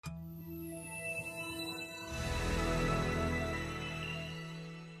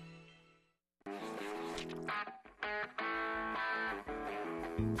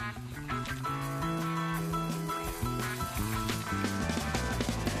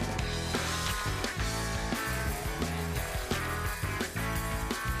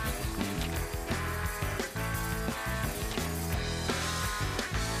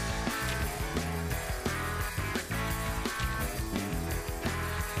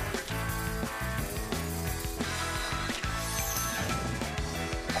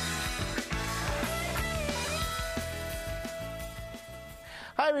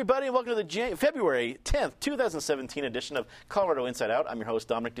Hi, everybody, and welcome to the February 10th, 2017 edition of Colorado Inside Out. I'm your host,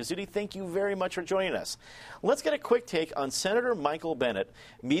 Dominic Dezzutti. Thank you very much for joining us. Let's get a quick take on Senator Michael Bennet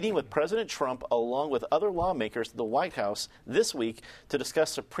meeting with President Trump along with other lawmakers at the White House this week to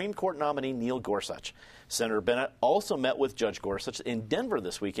discuss Supreme Court nominee Neil Gorsuch. Senator Bennet also met with Judge Gorsuch in Denver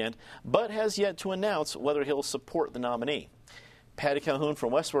this weekend, but has yet to announce whether he'll support the nominee. Patty Calhoun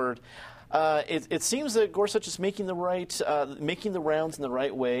from Westward. It seems that Gorsuch is making the rounds in the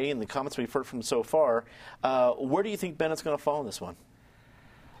right way, and the comments we've heard from him so far. Where do you think Bennett's going to fall in this one?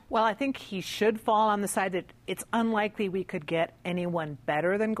 Well, I think he should fall on the side that it's unlikely we could get anyone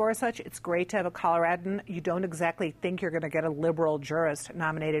better than Gorsuch. It's great to have a Coloradan. You don't exactly think you're going to get a liberal jurist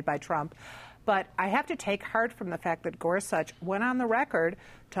nominated by Trump. But I have to take heart from the fact that Gorsuch went on the record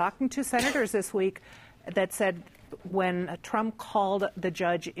talking to senators this week that said when Trump called the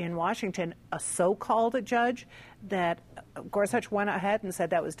judge in Washington a so-called judge, that Gorsuch went ahead and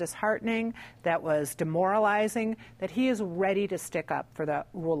said that was disheartening, that was demoralizing, that he is ready to stick up for the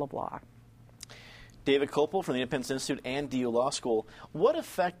rule of law. David Kopel from the Independence Institute and DU Law School. What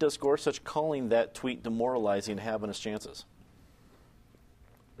effect does Gorsuch calling that tweet demoralizing have on his chances?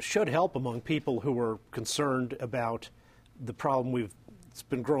 Should help among people who are concerned about the problem it's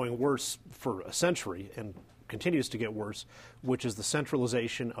been growing worse for a century and continues to get worse, which is the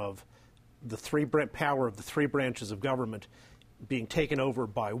centralization of the power of the three branches of government being taken over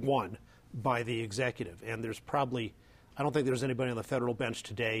by the executive. And I don't think there's anybody on the federal bench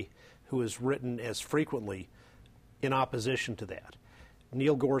today who has written as frequently in opposition to that.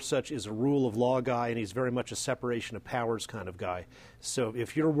 Neil Gorsuch is a rule of law guy, and he's very much a separation of powers kind of guy. So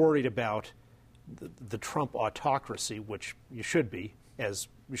if you're worried about the Trump autocracy, which you should be, as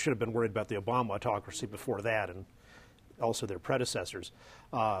we should have been worried about the Obama autocracy before that and also their predecessors,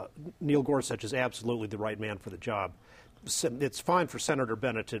 Neil Gorsuch is absolutely the right man for the job. It's fine for Senator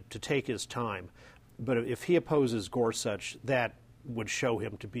Bennet to take his time, but if he opposes Gorsuch, that would show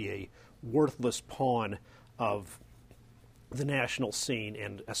him to be a worthless pawn of the national scene,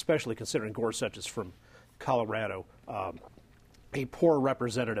 and especially considering Gorsuch is from Colorado, a poor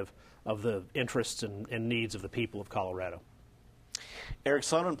representative of the interests and needs of the people of Colorado. Eric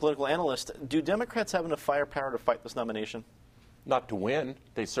Sonderman, political analyst. Do Democrats have enough firepower to fight this nomination? Not to win.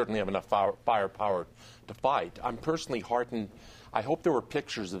 They certainly have enough firepower to fight. I'm personally heartened. I hope there were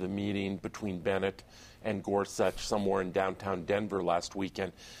pictures of the meeting between Bennet and Gorsuch somewhere in downtown Denver last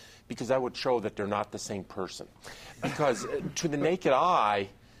weekend, because that would show that they're not the same person. Because to the naked eye,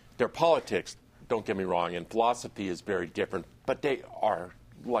 their politics, don't get me wrong, and philosophy is very different, but they are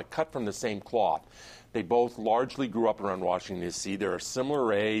like cut from the same cloth. They both largely grew up around Washington, D.C. They're a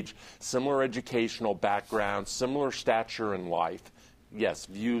similar age, similar educational background, similar stature in life. Yes,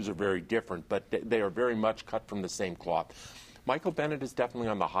 views are very different, but they are very much cut from the same cloth. Michael Bennet is definitely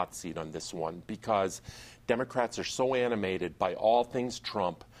on the hot seat on this one because Democrats are so animated by all things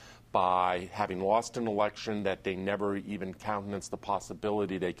Trump, by having lost an election that they never even countenanced the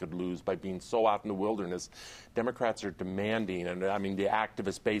possibility they could lose, by being so out in the wilderness. Democrats are demanding, and I mean the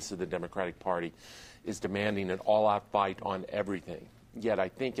activist base of the Democratic Party is demanding an all-out fight on everything. Yet I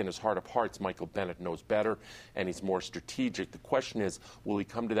think in his heart of hearts, Michael Bennet knows better, and he's more strategic. The question is, will he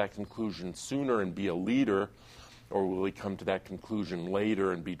come to that conclusion sooner and be a leader, or will he come to that conclusion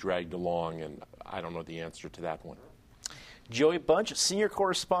later and be dragged along? And I don't know the answer to that one. Joey Bunch, senior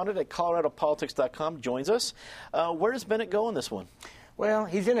correspondent at ColoradoPolitics.com, joins us. Where does Bennet go in this one? Well,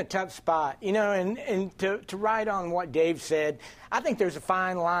 he's in a tough spot, and to write on what Dave said, I think there's a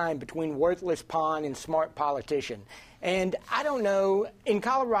fine line between worthless pawn and smart politician. And I don't know, in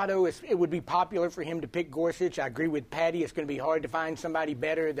Colorado, it would be popular for him to pick Gorsuch. I agree with Patty. It's going to be hard to find somebody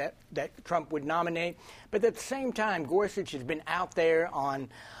better that Trump would nominate. But at the same time, Gorsuch has been out there on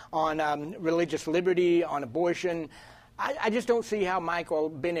religious liberty, on abortion. I just don't see how Michael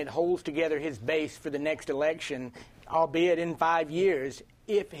Bennet holds together his base for the next election, albeit in 5 years,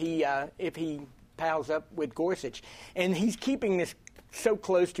 if he pals up with Gorsuch. And he's keeping this so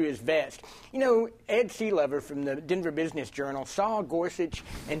close to his vest. You know, Ed Seelover from the Denver Business Journal saw Gorsuch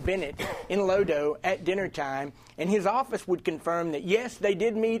and Bennett in Lodo at dinner time, and his office would confirm that, yes, they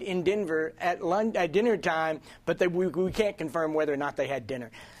did meet in Denver at dinner time, but we can't confirm whether or not they had dinner.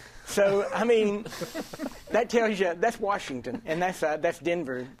 So, I mean, that tells you that's Washington, and that's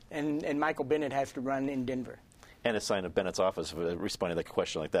Denver, and Michael Bennett has to run in Denver. And a sign of Bennett's office responding to a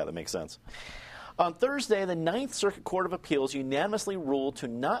question like that. That makes sense. On Thursday, the Ninth Circuit Court of Appeals unanimously ruled to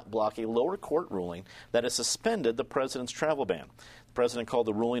not block a lower court ruling that has suspended the president's travel ban. The president called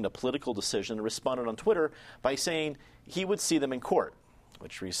the ruling a political decision and responded on Twitter by saying he would see them in court,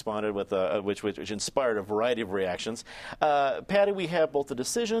 which responded with which inspired a variety of reactions. Patty, we have both the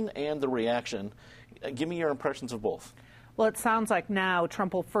decision and the reaction. Give me your impressions of both. Well, it sounds like now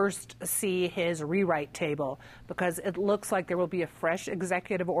Trump will first see his rewrite table, because it looks like there will be a fresh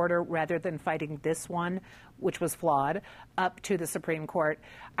executive order rather than fighting this one, which was flawed, up to the Supreme Court.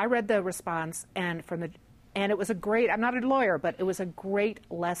 I read the response, and it was a great, I'm not a lawyer, but it was a great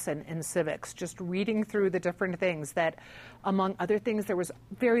lesson in civics, just reading through the different things that, among other things, there was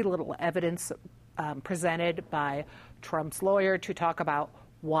very little evidence presented by Trump's lawyer to talk about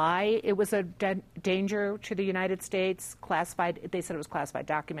why it was a danger to the United States. They said it was classified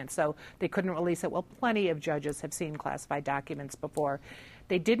documents, so they couldn't release it. Well, plenty of judges have seen classified documents before.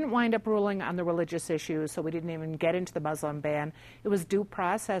 They didn't wind up ruling on the religious issues, so we didn't even get into the Muslim ban. It was due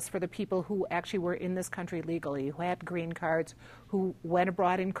process for the people who actually were in this country legally, who had green cards, who went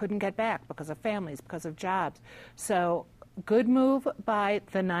abroad and couldn't get back because of families, because of jobs. So good move by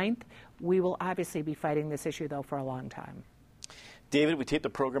the Ninth. We will obviously be fighting this issue, though, for a long time. David, we taped the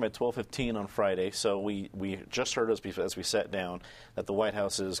program at 12:15 on Friday, so we just heard as we sat down that the White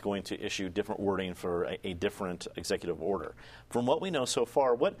House is going to issue different wording for a different executive order. From what we know so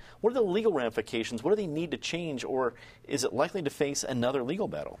far, what are the legal ramifications? What do they need to change, or is it likely to face another legal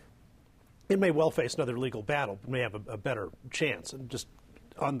battle? It may well face another legal battle, but may have a better chance. And just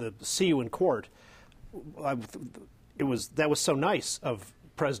on the see you in court, that was so nice of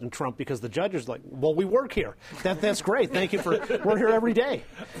President Trump, because the judges like, well, we work here. That's great. Thank you we're here every day.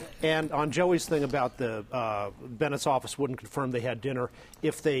 And on Joey's thing about the Bennett's office wouldn't confirm they had dinner,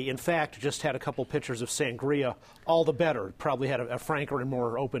 if they in fact just had a couple pitchers of sangria, all the better. Probably had a franker and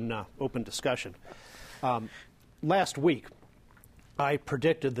more open discussion. Last week, I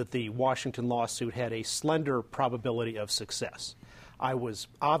predicted that the Washington lawsuit had a slender probability of success. I was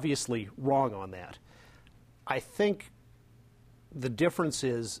obviously wrong on that. I think the difference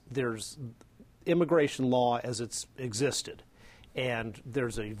is there's immigration law as it's existed, and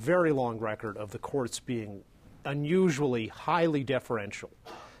there's a very long record of the courts being unusually highly deferential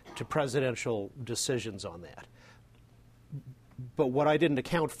to presidential decisions on that. But what I didn't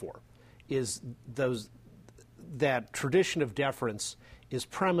account for is that tradition of deference is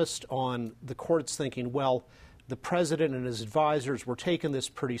premised on the courts thinking, well, the president and his advisors were taking this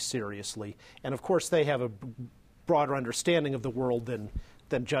pretty seriously, and of course they have a broader understanding of the world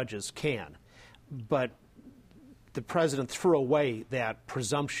than judges can. But the president threw away that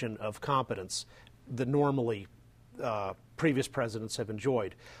presumption of competence that normally previous presidents have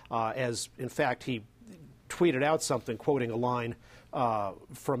enjoyed, as in fact he tweeted out something quoting a line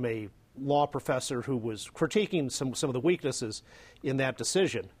from a law professor who was critiquing some of the weaknesses in that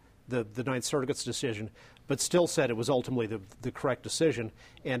decision, the Ninth Circuit's decision, but still said it was ultimately the correct decision.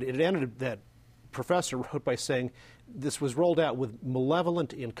 And it ended that professor wrote by saying this was rolled out with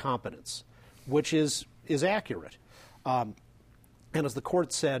malevolent incompetence, which is accurate. And as the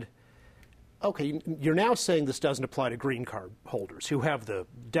court said, okay, you're now saying this doesn't apply to green card holders who have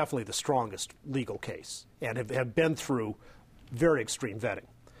definitely the strongest legal case and have been through very extreme vetting.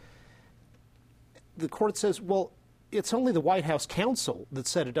 The court says, well, it's only the White House counsel that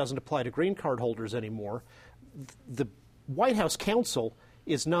said it doesn't apply to green card holders anymore. The White House counsel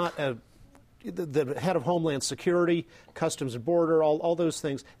is not the head of Homeland Security, Customs and Border, all those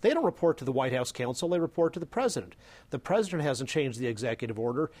things. They don't report to the White House counsel. They report to the president. The president hasn't changed the executive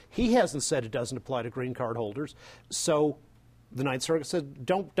order. He hasn't said it doesn't apply to green card holders. So the Ninth Circuit said,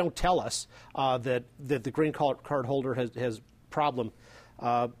 don't tell us that the green card holder problem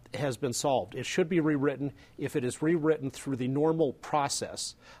has been solved. It should be rewritten. If it is rewritten through the normal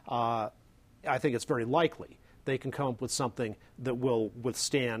process, I think it's very likely they can come up with something that will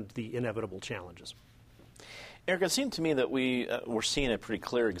withstand the inevitable challenges. Eric, it seemed to me that we're seeing a pretty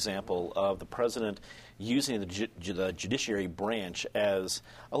clear example of the president using the judiciary branch as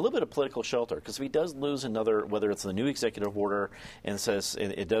a little bit of political shelter. Because if he does lose another, whether it's the new executive order and says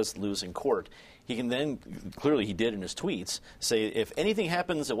it does lose in court, he can then, clearly he did in his tweets, say, if anything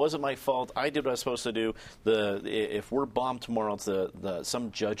happens, it wasn't my fault, I did what I was supposed to do, if we're bombed tomorrow, it's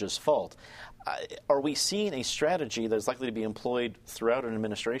some judge's fault. Are we seeing a strategy that is likely to be employed throughout an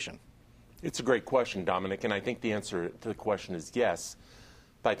administration? It's a great question, Dominic, and I think the answer to the question is yes,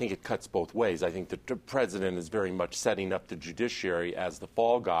 but I think it cuts both ways. I think the president is very much setting up the judiciary as the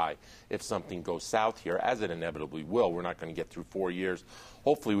fall guy if something goes south here, as it inevitably will. We're not going to get through 4 years.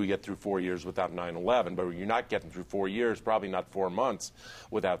 Hopefully we get through 4 years without 9/11, but you're not getting through 4 years, probably not 4 months,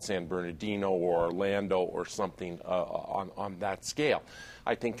 without San Bernardino or Orlando or something on that scale.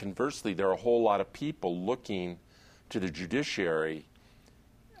 I think conversely, there are a whole lot of people looking to the judiciary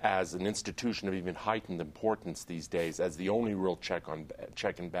as an institution of even heightened importance these days, as the only real check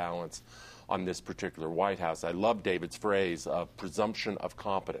and balance on this particular White House. I love David's phrase of presumption of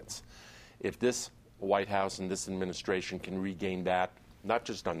competence. If this White House and this administration can regain that, not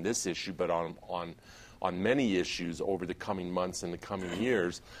just on this issue, but on many issues over the coming months and the coming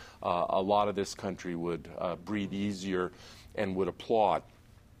years, a lot of this country would breathe easier and would applaud.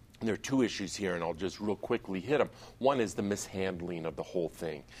 There are two issues here, and I'll just real quickly hit them. One is the mishandling of the whole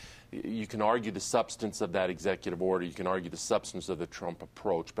thing. You can argue the substance of that executive order. You can argue the substance of the Trump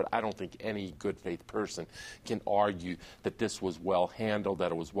approach, but I don't think any good faith person can argue that this was well handled,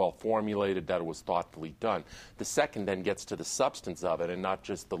 that it was well formulated, that it was thoughtfully done. The second then gets to the substance of it, and not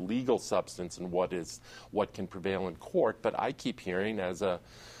just the legal substance and what can prevail in court. But I keep hearing, as a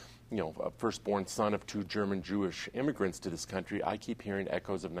firstborn son of 2 German Jewish immigrants to this country, I keep hearing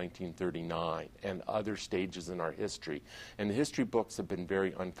echoes of 1939 and other stages in our history. And the history books have been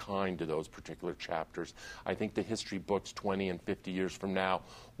very unkind to those particular chapters. I think the history books 20 and 50 years from now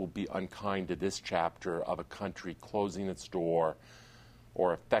will be unkind to this chapter of a country closing its door,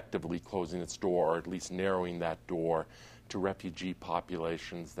 or effectively closing its door, or at least narrowing that door to refugee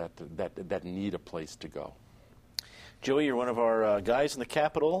populations that need a place to go. Joey, you're one of our guys in the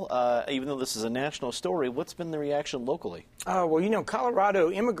Capitol. Even though this is a national story, what's been the reaction locally? Well,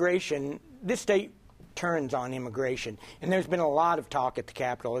 Colorado immigration, this state turns on immigration, and there's been a lot of talk at the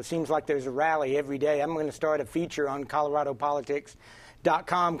Capitol. It seems like there's a rally every day. I'm going to start a feature on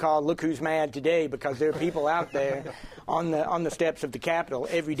ColoradoPolitics.com called Look Who's Mad Today, because there are people out there on the steps of the Capitol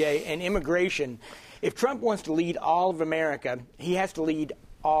every day. And immigration, if Trump wants to lead all of America, he has to lead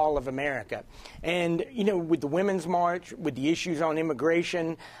all of America. And, with the Women's March, with the issues on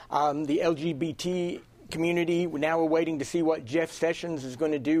immigration, the LGBT community, now we're waiting to see what Jeff Sessions is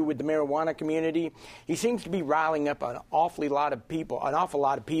going to do with the marijuana community. He seems to be riling up an awful lot of people.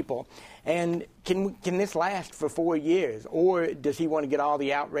 And can this last for 4 years? Or does he want to get all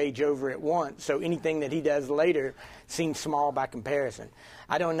the outrage over at once, so anything that he does later seems small by comparison?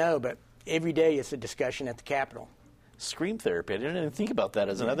 I don't know, but every day it's a discussion at the Capitol. Scream therapy. I didn't even think about that.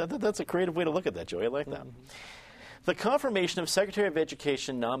 That's a creative way to look at that, Joey. I like that. The confirmation of Secretary of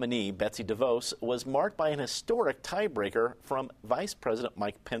Education nominee Betsy Devos was marked by an historic tiebreaker from Vice President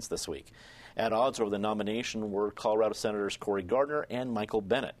Mike Pence this week. At odds over the nomination were Colorado Senators Cory Gardner and Michael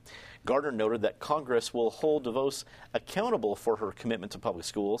Bennet. Gardner noted that Congress will hold DeVos accountable for her commitment to public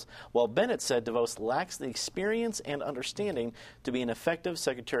schools, while Bennet said DeVos lacks the experience and understanding to be an effective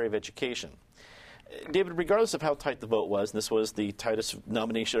Secretary of Education. David, regardless of how tight the vote was, and this was the tightest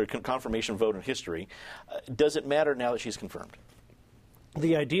nomination or confirmation vote in history, does it matter now that she's confirmed?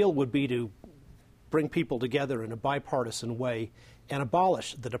 The ideal would be to bring people together in a bipartisan way and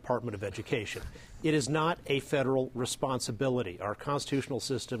abolish the Department of Education. It is not a federal responsibility. Our constitutional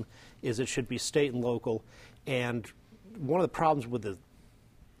system is it should be state and local. And one of the problems with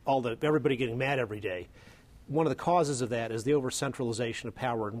everybody getting mad every day, one of the causes of that is the over-centralization of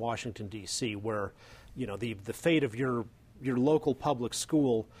power in Washington, D.C., where the fate of your local public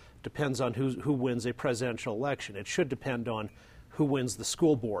school depends on who wins a presidential election. It should depend on who wins the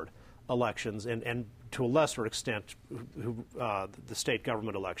school board elections and to a lesser extent the state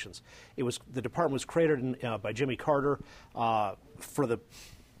government elections. The department was created by Jimmy Carter for the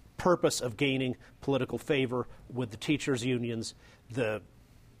purpose of gaining political favor with the teachers' unions. The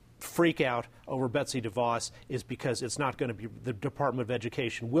freak out over Betsy DeVos is because it's not going to be, the Department of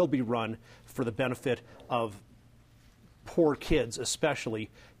Education will be run for the benefit of poor kids,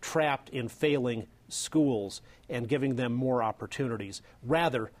 especially trapped in failing schools, and giving them more opportunities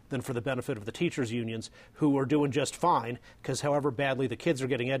rather than for the benefit of the teachers' unions, who are doing just fine because however badly the kids are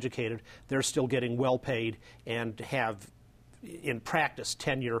getting educated, they're still getting well paid and have in practice,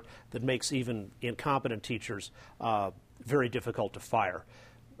 tenure that makes even incompetent teachers very difficult to fire.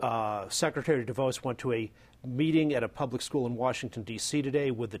 Secretary Devos went to a meeting at a public school in Washington, D.C. today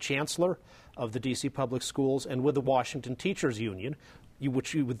with the chancellor of the D.C. public schools and with the Washington Teachers Union,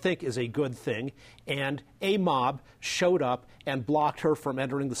 which you would think is a good thing, and a mob showed up and blocked her from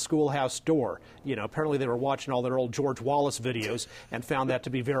entering the schoolhouse door. Apparently they were watching all their old George Wallace videos and found that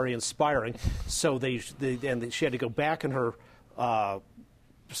to be very inspiring. So she had to go back in her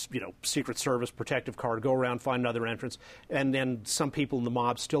Secret Service protective card, go around, find another entrance, and then some people in the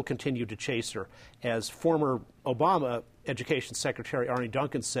mob still continued to chase her. As former Obama Education Secretary Arne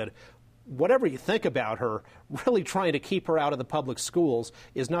Duncan said, whatever you think about her, really trying to keep her out of the public schools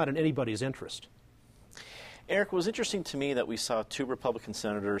is not in anybody's interest. Eric, it was interesting to me that we saw 2 Republican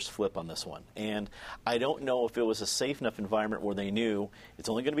senators flip on this one. And I don't know if it was a safe enough environment where they knew it's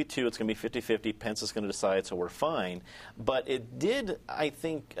only going to be 2, it's going to be 50-50, Pence is going to decide, so we're fine. But it did, I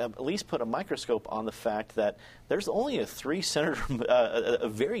think, at least put a microscope on the fact that there's only a 3-senator, a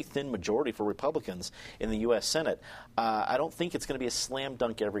very thin majority for Republicans in the U.S. Senate. I don't think it's going to be a slam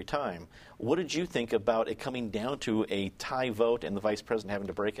dunk every time. What did you think about it coming down to a tie vote and the vice president having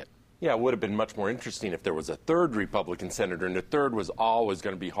to break it? Yeah, it would have been much more interesting if there was a 3rd Republican senator, and the 3rd was always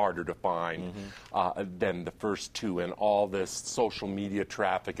going to be harder to find than the first 2, and all this social media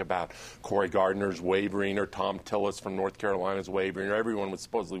traffic about Cory Gardner's wavering or Tom Tillis from North Carolina's wavering, or everyone was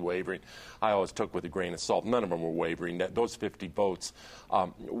supposedly wavering. I always took with a grain of salt. None of them were wavering. Those 50 votes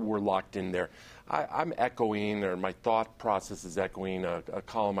were locked in there. I'm echoing, or my thought process is echoing a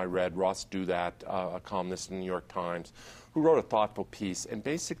column I read, Ross Douthat, a columnist in the New York Times, who wrote a thoughtful piece and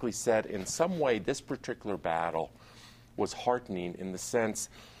basically said in some way this particular battle was heartening in the sense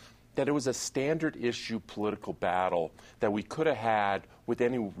that it was a standard issue political battle that we could have had with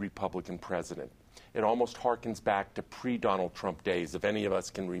any Republican president. It almost harkens back to pre-Donald Trump days, if any of us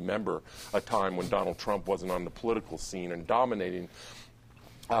can remember a time when Donald Trump wasn't on the political scene and dominating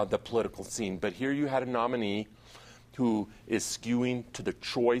the political scene. But here you had a nominee who is skewing to the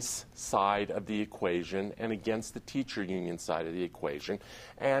choice side of the equation and against the teacher union side of the equation.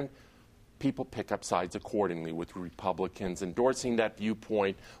 And people pick up sides accordingly, with Republicans endorsing that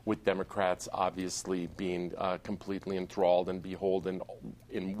viewpoint, with Democrats obviously being completely enthralled and beholden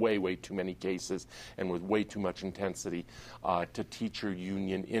in way, way too many cases and with way too much intensity to teacher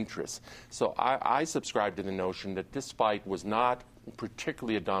union interests. So I subscribe to the notion that this fight was not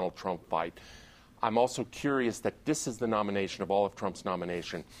particularly a Donald Trump fight. I'm also curious that this is the nomination of all of Trump's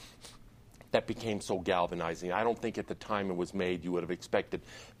nomination that became so galvanizing. I don't think at the time it was made you would have expected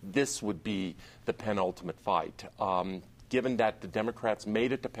this would be the penultimate fight. Given that the Democrats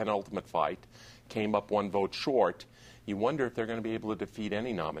made it the penultimate fight, came up 1 vote short, you wonder if they're going to be able to defeat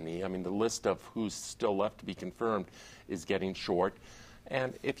any nominee. I mean, the list of who's still left to be confirmed is getting short.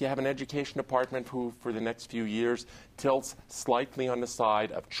 And if you have an education department who, for the next few years, tilts slightly on the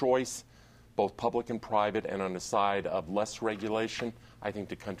side of choice, both public and private, and on the side of less regulation, I think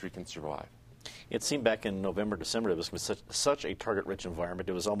the country can survive. It seemed back in November, December, it was such a target-rich environment,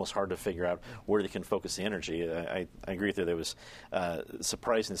 it was almost hard to figure out where they can focus the energy. I agree with you. It was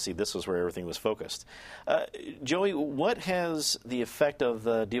surprising to see this was where everything was focused. Joey, what has the effect of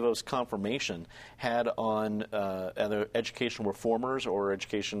the Devos confirmation had on either educational reformers or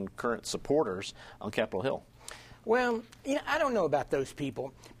education current supporters on Capitol Hill? Well, I don't know about those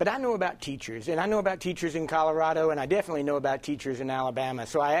people, but I know about teachers, and I know about teachers in Colorado, and I definitely know about teachers in Alabama.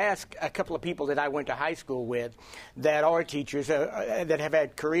 So I asked a couple of people that I went to high school with that are teachers that have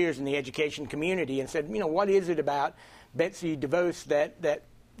had careers in the education community and said, what is it about Betsy DeVos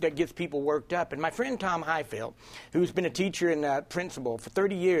that gets people worked up? And my friend Tom Highfield, who's been a teacher and a principal for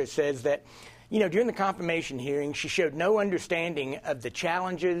 30 years, says that during the confirmation hearing, she showed no understanding of the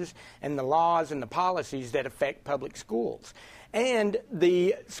challenges and the laws and the policies that affect public schools. And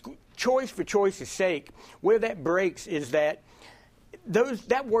the choice for choice's sake, where that breaks is that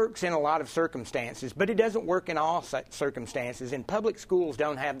that works in a lot of circumstances, but it doesn't work in all circumstances. And public schools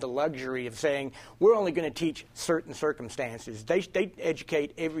don't have the luxury of saying, we're only going to teach certain circumstances. They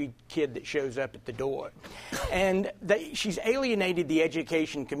educate every kid that shows up at the door. And she's alienated the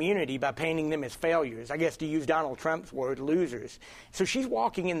education community by painting them as failures. I guess, to use Donald Trump's word, losers. So she's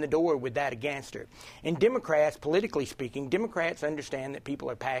walking in the door with that against her. And Democrats, politically speaking, Democrats understand that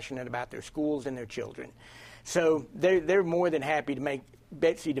people are passionate about their schools and their children. So they're more than happy to make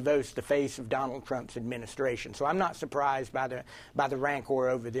Betsy DeVos the face of Donald Trump's administration. So I'm not surprised by the rancor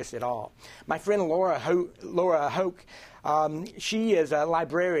over this at all. My friend Laura Hoke, she is a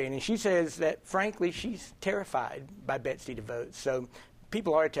librarian, and she says that, frankly, she's terrified by Betsy DeVos. So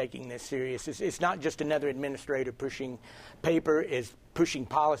people are taking this serious. It's not just another administrator pushing paper, it's pushing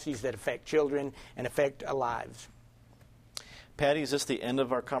policies that affect children and affect lives. Patty, is this the end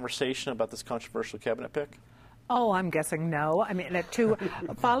of our conversation about this controversial cabinet pick? Oh, I'm guessing no. I mean, to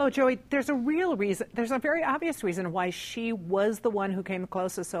follow Joey, there's a real reason. There's a very obvious reason why she was the one who came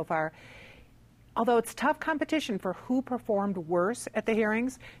closest so far. Although it's tough competition for who performed worse at the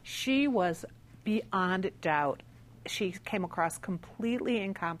hearings, she was beyond doubt. She came across completely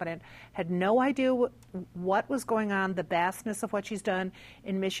incompetent, had no idea what was going on, the vastness of what she's done.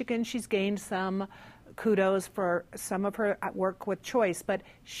 In Michigan, she's gained some kudos for some of her work with choice, but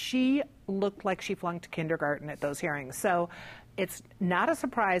she looked like she flunked kindergarten at those hearings. So it's not a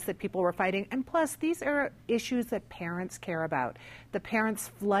surprise that people were fighting. And plus, these are issues that parents care about. The parents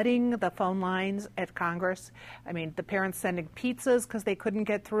flooding the phone lines at Congress. I mean, the parents sending pizzas because they couldn't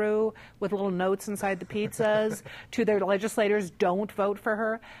get through with little notes inside the pizzas to their legislators, don't vote for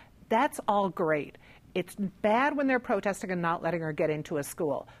her. That's all great. It's bad when they're protesting and not letting her get into a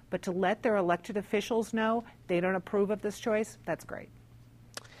school. But to let their elected officials know they don't approve of this choice, that's great.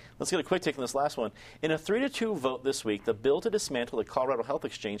 Let's get a quick take on this last one. In a 3-2 vote this week, the bill to dismantle the Colorado Health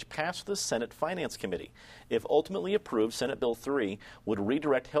Exchange passed the Senate Finance Committee. If ultimately approved, Senate Bill 3 would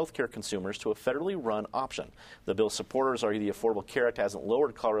redirect health care consumers to a federally run option. The bill's supporters argue the Affordable Care Act hasn't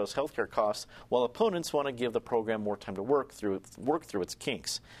lowered Colorado's health care costs, while opponents want to give the program more time to work through its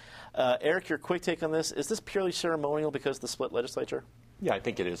kinks. Eric, your quick take on this. Is this purely ceremonial because of the split legislature? Yeah, I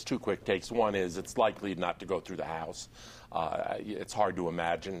think it is. Two quick takes. One is it's likely not to go through the House. It's hard to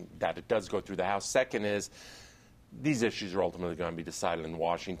imagine that it does go through the House. Second is these issues are ultimately going to be decided in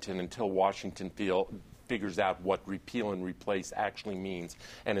Washington until Washington figures out what repeal and replace actually means.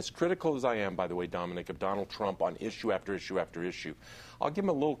 And as critical as I am, by the way, Dominic, of Donald Trump on issue after issue after issue, I'll give him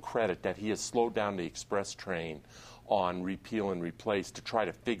a little credit that he has slowed down the express train on repeal and replace to try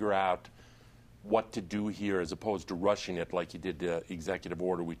to figure out what to do here as opposed to rushing it like he did the executive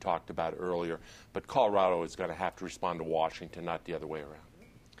order we talked about earlier. But Colorado is going to have to respond to Washington, not the other way around.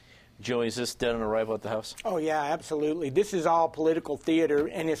 Joey, is this dead on arrival at the House? Oh, yeah, absolutely. This is all political theater,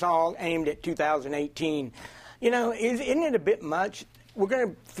 and it's all aimed at 2018. You know, isn't it a bit much? We're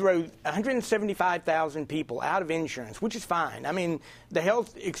going to throw 175,000 people out of insurance, which is fine. I mean, the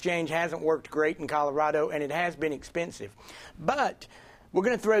health exchange hasn't worked great in Colorado, and it has been expensive. But we're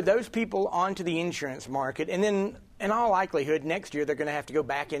going to throw those people onto the insurance market, and then, in all likelihood, next year they're going to have to go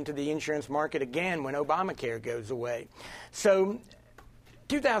back into the insurance market again when Obamacare goes away. So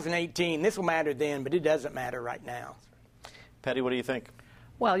 2018, this will matter then, but it doesn't matter right now. Patty, what do you think?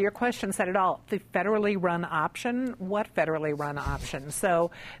 Well, your question said it all. The federally run option, what federally run option? So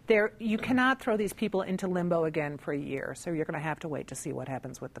you cannot throw these people into limbo again for a year. So you're going to have to wait to see what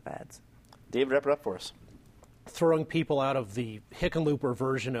happens with the feds. David, wrap it up for us. Throwing people out of the Hickenlooper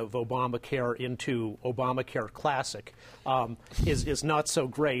version of Obamacare into Obamacare Classic is not so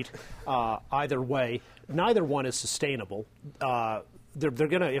great either way. Neither one is sustainable. They're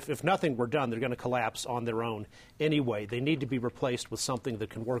going to, if nothing were done, they're going to collapse on their own anyway. They need to be replaced with something that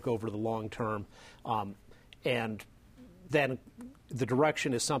can work over the long term. And then the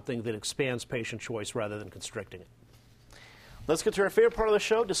direction is something that expands patient choice rather than constricting it. Let's get to our favorite part of the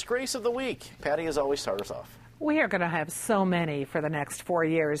show, Disgrace of the Week. Patty, as always, start us off. We are going to have so many for the next 4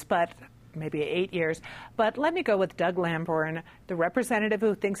 years, but maybe 8 years. But let me go with Doug Lamborn, the representative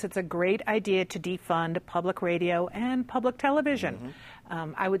who thinks it's a great idea to defund public radio and public television.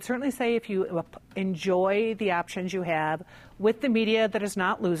 I would certainly say if you enjoy the options you have with the media that is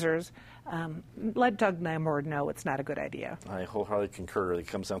not losers, let Doug Lamborn know it's not a good idea. I wholeheartedly concur. It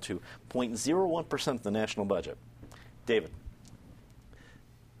comes down to 0.01% of the national budget. David.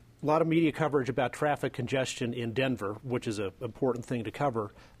 A lot of media coverage about traffic congestion in Denver, which is an important thing to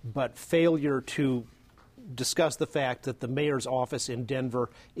cover, but failure to discuss the fact that the mayor's office in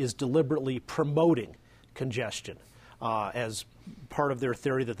Denver is deliberately promoting congestion as part of their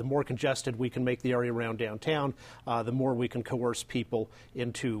theory that the more congested we can make the area around downtown, the more we can coerce people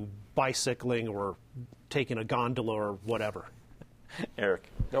into bicycling or taking a gondola or whatever. Eric.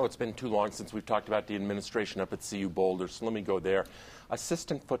 No, it's been too long since we've talked about the administration up at CU Boulder, so let me go there.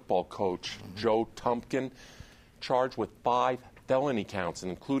 Assistant football coach Joe Tumpkin charged with 5 felony counts,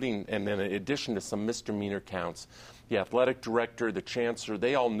 and in addition to some misdemeanor counts. The athletic director, the chancellor,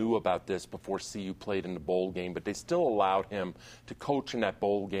 they all knew about this before CU played in the bowl game, but they still allowed him to coach in that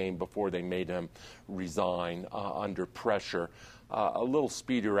bowl game before they made him resign under pressure. A little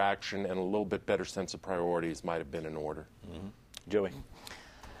speedier action and a little bit better sense of priorities might have been in order. Joey.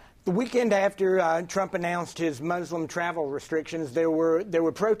 The weekend after Trump announced his Muslim travel restrictions, there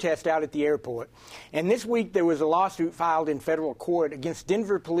were protests out at the airport. And this week there was a lawsuit filed in federal court against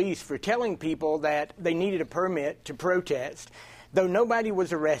Denver police for telling people that they needed a permit to protest, though nobody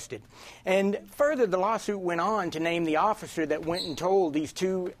was arrested. And further, the lawsuit went on to name the officer that went and told these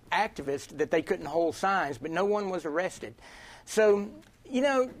two activists that they couldn't hold signs, but no one was arrested. So, you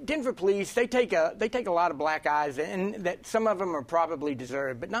know, Denver police, they take a lot of black eyes, and that some of them are probably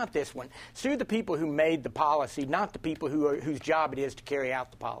deserved, but not this one. Sue the people who made the policy, not the people whose job it is to carry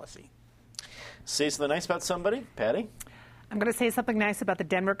out the policy. Say something nice about somebody, Patty? I'm going to say something nice about the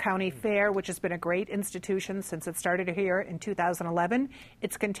Denver County Fair, which has been a great institution since it started here in 2011.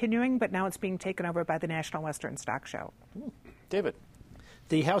 It's continuing, but now it's being taken over by the National Western Stock Show. David?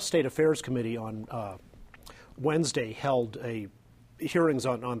 The House State Affairs Committee on Wednesday held hearings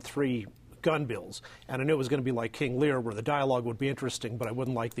on 3 gun bills, and I knew it was going to be like King Lear, where the dialogue would be interesting, but I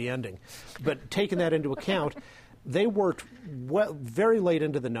wouldn't like the ending. But taking that into account, they worked very late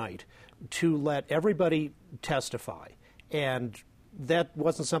into the night to let everybody testify, and that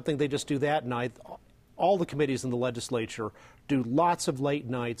wasn't something they just do that night. All the committees in the legislature do lots of late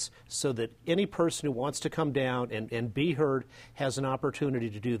nights so that any person who wants to come down and be heard has an opportunity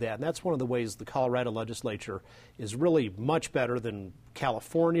to do that. And that's one of the ways the Colorado legislature is really much better than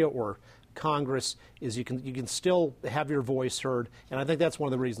California or Congress, is you can still have your voice heard. And I think that's one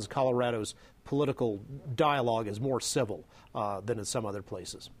of the reasons Colorado's political dialogue is more civil than in some other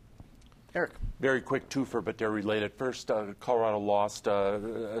places. Eric? Very quick twofer, but they're related. First, Colorado lost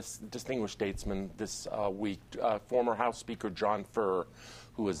a distinguished statesman this week, former House Speaker John Furr,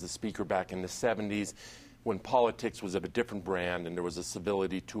 who was the Speaker back in the 70s when politics was of a different brand and there was a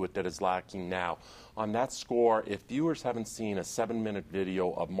civility to it that is lacking now. On that score, if viewers haven't seen a 7-minute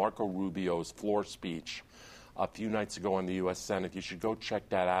video of Marco Rubio's floor speech a few nights ago in the U.S. Senate, you should go check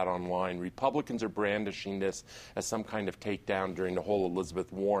that out online. Republicans are brandishing this as some kind of takedown during the whole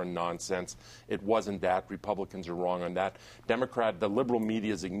Elizabeth Warren nonsense. It wasn't that. Republicans are wrong on that. The liberal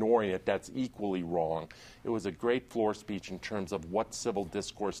media is ignoring it. That's equally wrong. It was a great floor speech in terms of what civil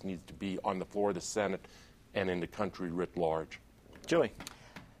discourse needs to be on the floor of the Senate and in the country writ large. Joey?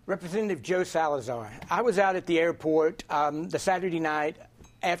 Representative Joe Salazar. I was out at the airport the Saturday night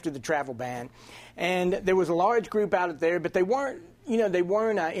after the travel ban, and there was a large group out there, but they weren't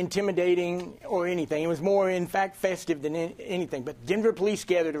intimidating or anything. It was more, in fact, festive than anything. But Denver police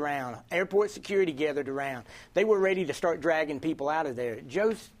gathered around, airport security gathered around. They were ready to start dragging people out of there.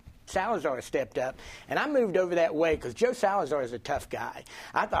 Joe Salazar stepped up, and I moved over that way because Joe Salazar is a tough guy.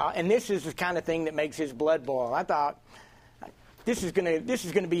 I thought, and this is the kind of thing that makes his blood boil. I thought, this is going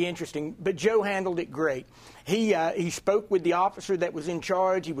to be interesting, but Joe handled it great. He spoke with the officer that was in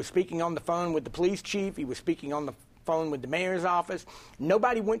charge. He was speaking on the phone with the police chief. He was speaking on the phone with the mayor's office.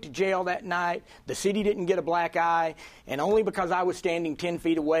 Nobody went to jail that night. The city didn't get a black eye, and only because I was standing 10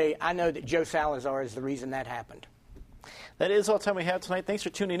 feet away, I know that Joe Salazar is the reason that happened. That is all the time we have tonight. Thanks for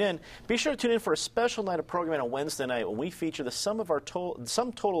tuning in. Be sure to tune in for a special night of programming on Wednesday night when we feature the sum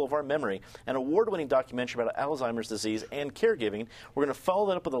total of our memory, an award-winning documentary about Alzheimer's disease and caregiving. We're going to follow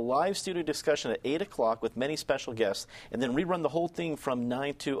that up with a live studio discussion at 8 o'clock with many special guests, and then rerun the whole thing from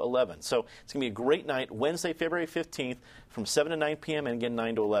 9 to 11. So it's going to be a great night, Wednesday, February 15th, from 7 to 9 p.m. and again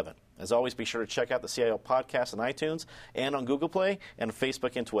 9 to 11. As always, be sure to check out the CIO podcast on iTunes and on Google Play and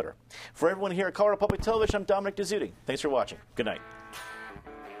Facebook and Twitter. For everyone here at Colorado Public Television, I'm Dominic Dezzutti. Thanks for watching. Good night.